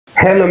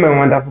Hello, my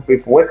wonderful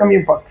people. Welcome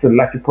you back to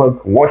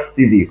Latipod Watch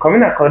TV.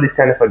 Coming across this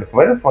channel for the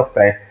very first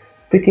time.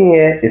 Speaking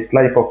here is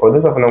Latipod. For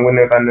those of you who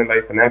never know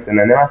life finance, and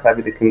I never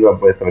served the king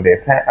of boys of the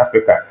entire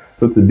Africa.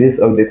 So today's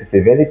update is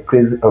a very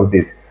crazy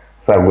update.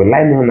 So I will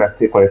like you and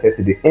stay connected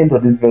to the end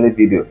of this very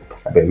video.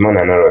 I bet man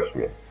and not rush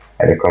me.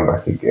 I will come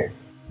back again.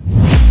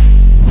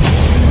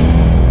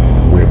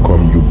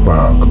 Welcome you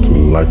back to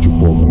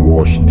Latipod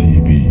Watch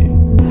TV.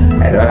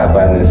 I don't have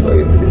bad news for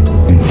you today. The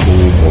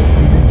home of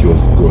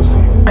religious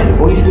gossip.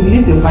 But you should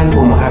leave the fight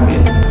for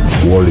Mohammed.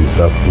 What is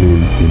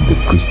happening in the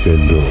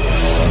Christendom?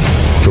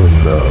 Join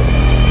now.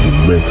 It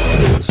makes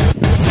sense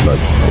with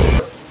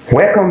Latipod.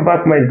 Welcome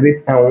back, my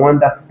great and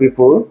wonderful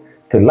people,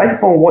 to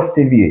Latipod Watch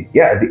TV.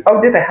 Yeah, the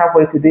update I have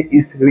for you today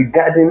is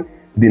regarding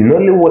the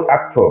Nollywood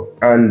actor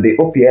and the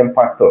OPM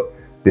pastor.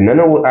 The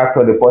Nollywood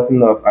actor, the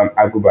person of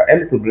Aguba. I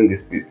need to bring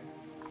this piece.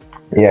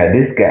 Yeah,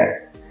 this guy.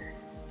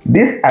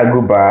 This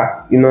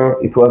Aguba,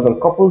 it was a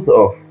couple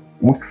of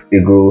weeks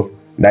ago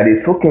that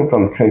they took him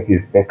from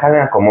trenches. They carry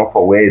him come up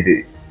for where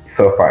they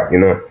suffer,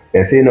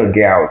 They say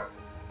girls,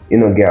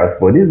 girls.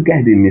 But this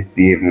guy they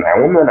misbehave. I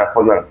won't know that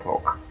follow and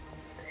talk.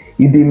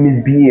 If they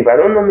misbehave, I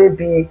don't know,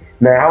 maybe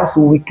na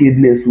also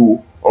wickedness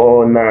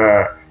or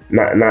na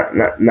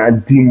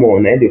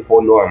demon, and they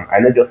follow him. I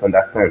don't just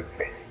understand.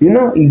 You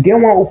get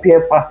one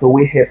OPM pastor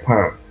we help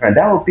him, and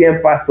that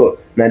OPM pastor,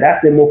 now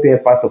that same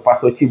OPM pastor,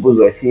 Pastor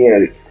Chibuzor,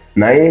 CHIYENRE.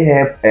 Now he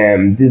help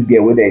this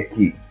girl with a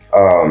key.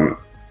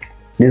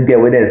 This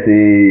girl with them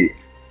say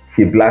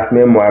she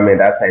blasphemed Muhammad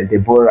that time.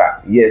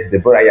 Deborah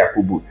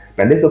Yakubu.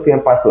 Now this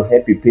OPM pastor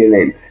help the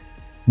parents,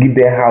 give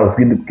them house,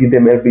 give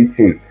them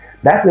everything.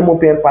 That's the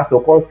OPM pastor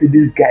come see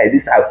this guy,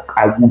 this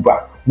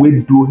Aguba,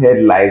 we do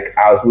head like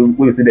house,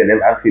 we see they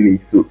never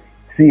finish. So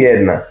see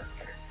here now.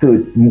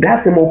 So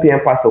that's the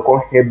OPM pastor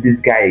come help this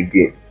guy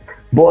again.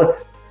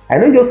 But I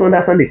don't just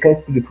understand the kind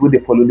of spirit where they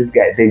follow this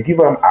guy. They give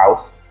him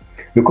house.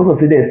 Because of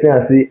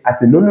say as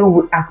a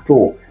Nollywood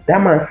actor,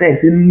 that man say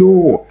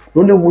no,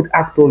 Nollywood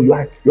actor, you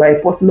are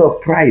a person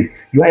of pride,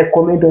 you are a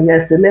comedian, you are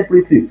a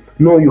celebrity.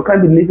 No, you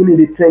can't be living in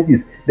the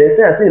trenches. They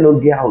say no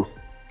get house.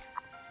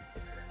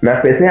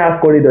 Now person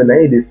house corridor, now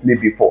they sleep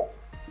before.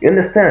 You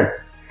understand?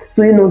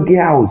 So get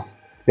house.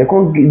 They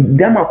can't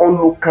that man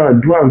can't look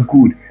and do and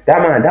good.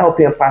 That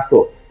open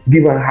pastor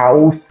give a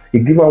house, he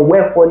give a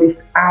well furnished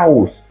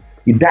house,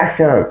 he dash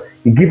him,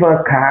 he give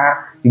a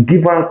car, he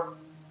give a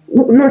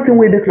nothing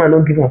where this man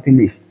don't give and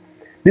finish.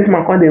 This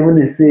man can't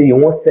even say he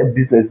won't set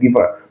business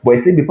giver. But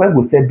he say before he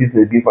go set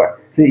business giver,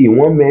 say he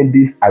won't man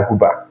this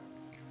Aguba.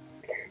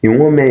 He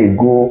won't man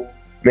go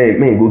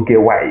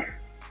get wife.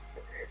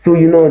 So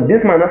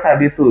this man not have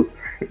to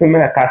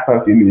I cast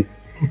and finish.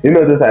 Those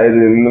are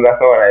that's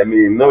not what I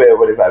mean. No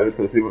everybody's able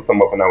to see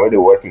some of them where they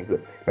watching. So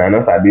now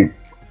not sabi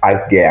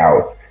ask get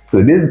out.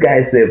 So this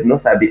guy said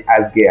not sabi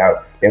ask get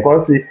out. They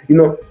can say,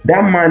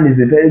 that man is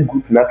a very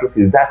good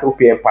philanthropist. That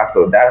OPM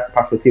pastor, that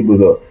Pastor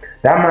Chibuzor.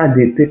 That man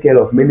they take care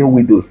of many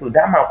widows. So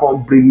that man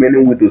can't bring many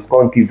widows,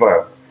 can't give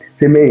him.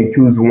 Say may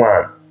choose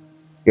one.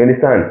 You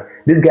understand?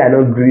 This guy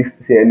not grease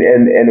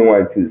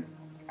anyone choose.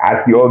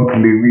 As your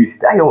ugly wish.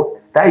 That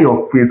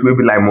your face will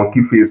be like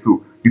monkey face.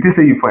 So you can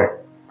say you fine.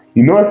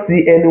 You not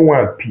see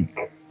anyone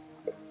pick.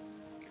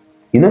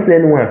 You not see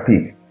anyone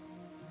pick.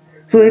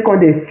 So he can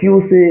they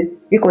feel say,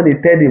 he can they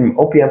tell him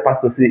OPM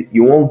pastor say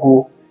you won't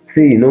go.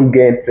 Say you don't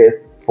get interest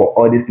for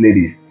all these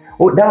ladies.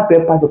 Oh, that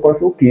pastor can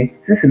say, okay,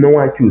 since no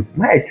one choose,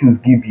 why I choose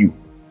give you?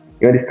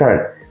 You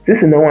understand?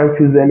 Since no one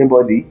choose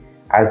anybody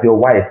as your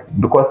wife,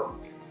 because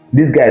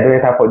this guy don't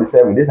enter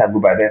 47, this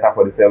Aguba don't enter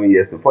 47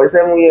 years. So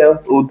 47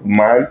 years old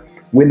man,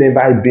 we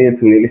never been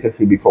to a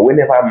relationship before, we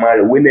never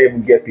married, we never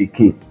get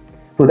picky.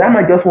 So that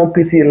man just want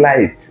pity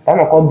life. That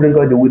man can't bring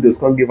out the widows,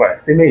 can't give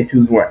her. Say, may you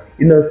choose one.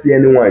 You don't see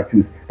anyone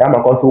choose. That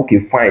man can say, okay,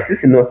 fine.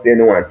 Since you don't see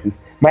anyone choose,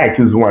 may I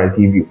choose one and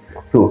give you.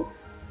 So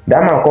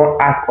that man can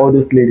ask all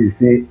those ladies,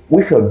 say,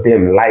 which of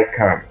them like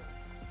him?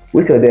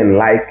 Which of them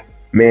like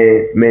me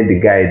the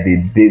guy they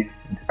date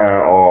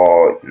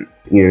or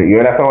you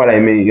understand what I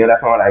mean? You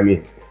understand what I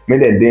mean?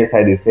 Maybe they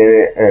inside they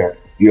say,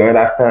 you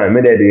understand?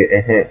 Maybe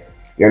they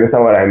you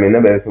understand what I mean?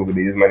 Not everything will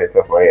use money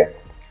for here.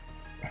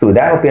 So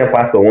that OPM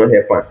pastor won't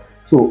help.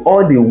 So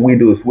all the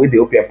widows where the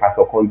OPM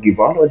pastor can't give,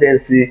 all of them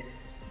say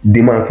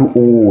the man too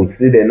old,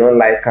 say they don't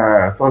like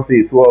her, some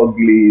say too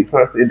ugly,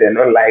 some say they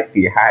don't like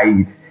the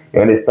height.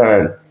 You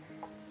understand?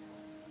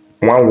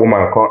 One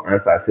woman come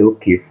answer, say,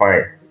 okay,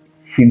 fine.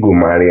 She go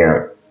marry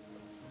him.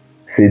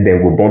 Say they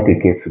go born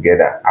pickings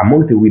together.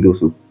 Among the widows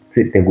who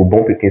say they go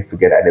born pickings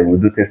together, they will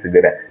do things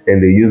together.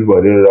 Then they use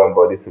body run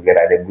body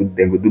together, they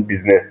go do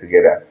business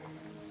together.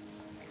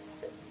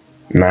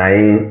 Now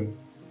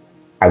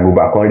I go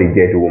back on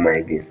reject the woman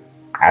again.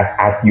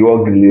 As you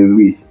ugly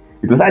rich.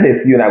 Because I they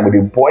see you, I go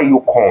the boy you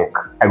conk.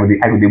 I go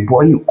the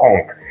boy you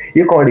conk.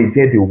 You can't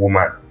reject the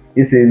woman.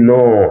 He say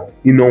no,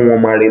 you don't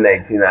want marry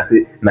Nigeria. I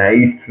say now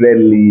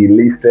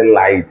Israel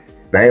light.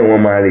 Now you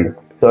want marry.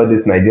 So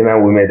this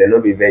Nigerian women they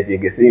not be virgin.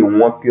 They say you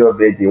want pure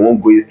virgin, you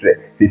won't go Israel.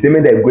 They say me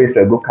they go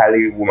Israel, go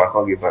carry woman,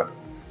 can't give her.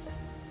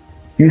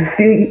 You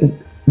see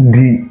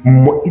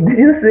Did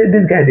you say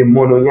this guy the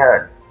mono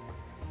yan?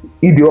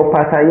 The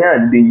opata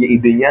yan, the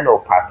yan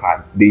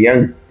opata, the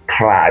yan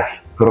crash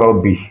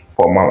rubbish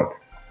for mouth.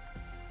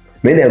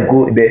 May they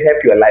go, they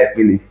help your life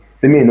finish.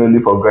 Say me no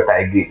live for gutter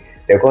again.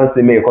 They can't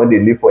say me you can't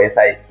live for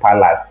inside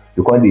palace.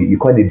 You can't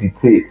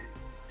dictate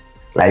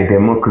like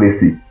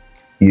democracy.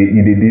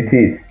 You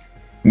dictate.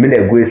 May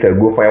they go Israel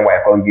go find why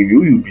I can't give you.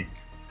 Who you be?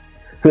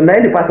 So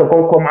now the pastor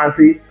come and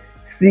say,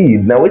 see,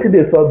 now what did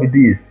they solve with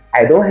this?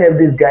 I don't have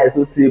this guy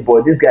so say,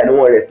 but this guy don't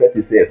want to respect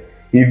himself.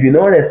 If you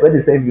don't respect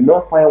yourself, you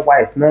don't find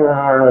wife.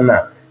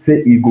 No.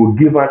 Say you go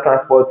give her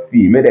transport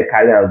fee, make the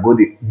carry and go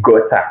the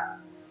gutter.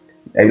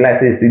 And like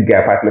say still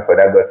get apartment for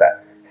that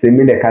gutter. Say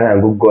make the carry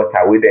and go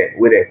gutter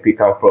where they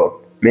pick up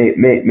from. Make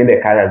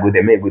the carry and go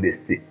there, make go the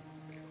stay.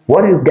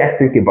 What do you guys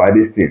think about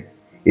this thing?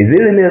 Is it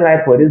really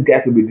right for this guy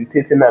to be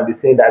dictating and be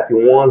saying that he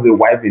wants a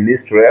wife in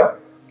Israel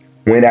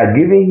when they are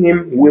giving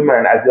him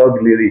women as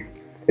auxiliary?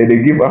 And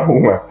they give a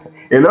woman.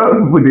 You know,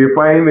 people they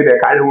find me, they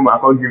carry woman,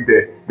 can't give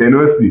them. They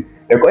don't see.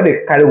 Because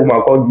they carry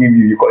woman, can't give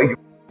you.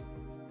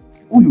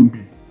 Who you be?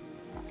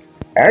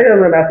 I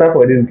don't understand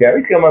for this guy.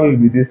 Which can will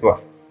be this one?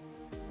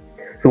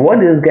 So what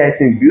do this guy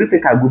think? Do you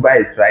think Aguba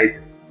is right?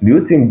 Do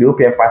you think the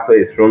open pastor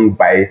is wrong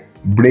by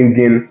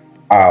bringing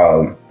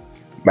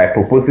by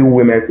proposing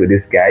women to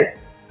this guy?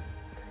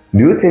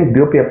 Do you think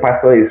the open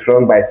pastor is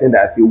wrong by saying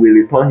that he will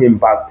return him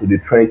back to the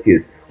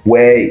trenches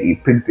where he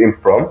picked him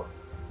from?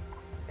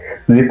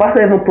 So the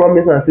pastor even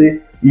promised and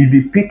say if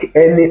he pick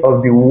any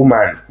of the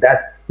women,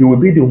 that he will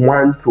be the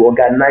one to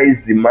organize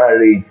the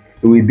marriage,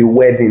 with the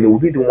wedding, he will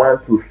be the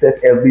one to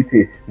set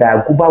everything.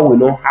 That Aguba will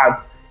not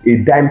have a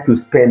dime to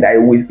spend. That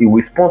he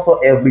will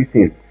sponsor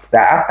everything.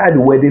 That after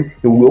the wedding,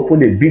 he will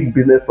open a big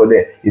business for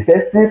them. He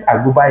says since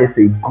Aguba is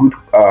a good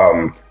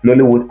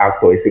Nollywood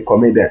actor, he's a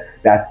comedian,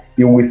 that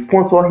he will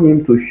sponsor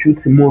him to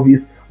shoot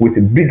movies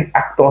with big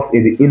actors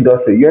in the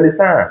industry. You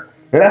understand?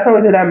 You understand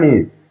what that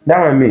means? That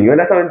one mean. You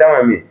understand what that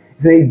one mean?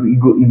 He say he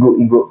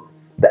go.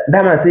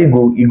 That man say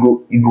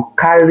he go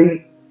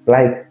carry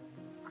like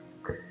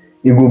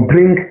he go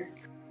bring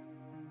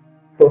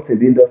stuff in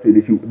the industry.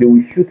 They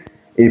will shoot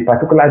a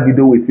particular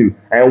video with him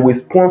and will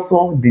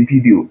sponsor the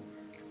video.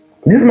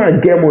 This man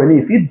get money.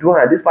 If he do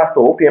it, this pastor,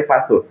 open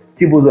pastor,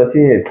 Chibuzor,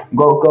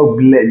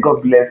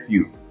 God bless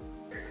you.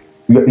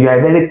 You are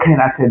a very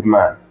kind-hearted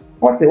man.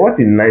 What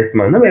a nice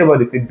man. Not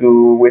everybody fit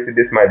do what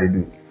this man they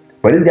do.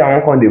 But this guy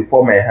won't come they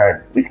pour my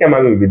hand. Which kind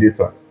of man will be this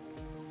one?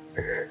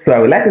 So I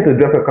would like you to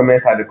drop a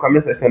comment at the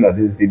comment section of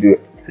this video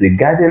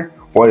regarding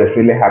what is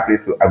really happening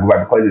to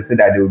Aguba, because they said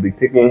that they will be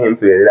taking him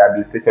to a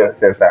rehabilitation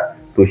center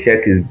to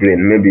check his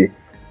brain. Maybe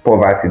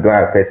poverty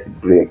don't affect his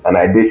brain. And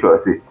I did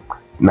sure say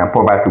now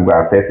poverty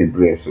will affect his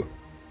brain. So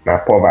now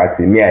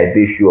poverty, me I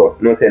did sure.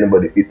 Not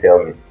anybody can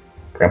tell me.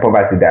 Now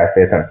poverty that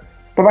affect him.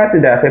 Poverty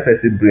that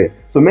affects his brain.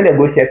 So maybe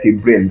go check his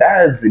brain.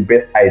 That is the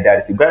best idea.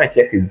 If you go and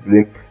check his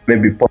brain,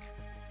 maybe for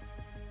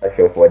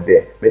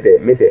there.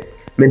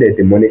 Maybe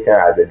the monitor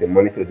as the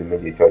monitor to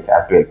make the church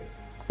happen.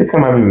 Let's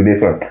come on with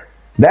this one.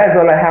 That's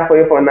all I have for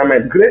you for now, my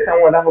great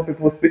and wonderful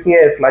people. Speaking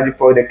here is Flagy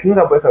for the king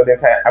of boys of the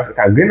entire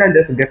Africa. Green and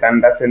just to get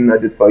another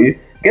thing for you.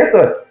 Guess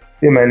what?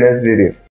 See you in my next video.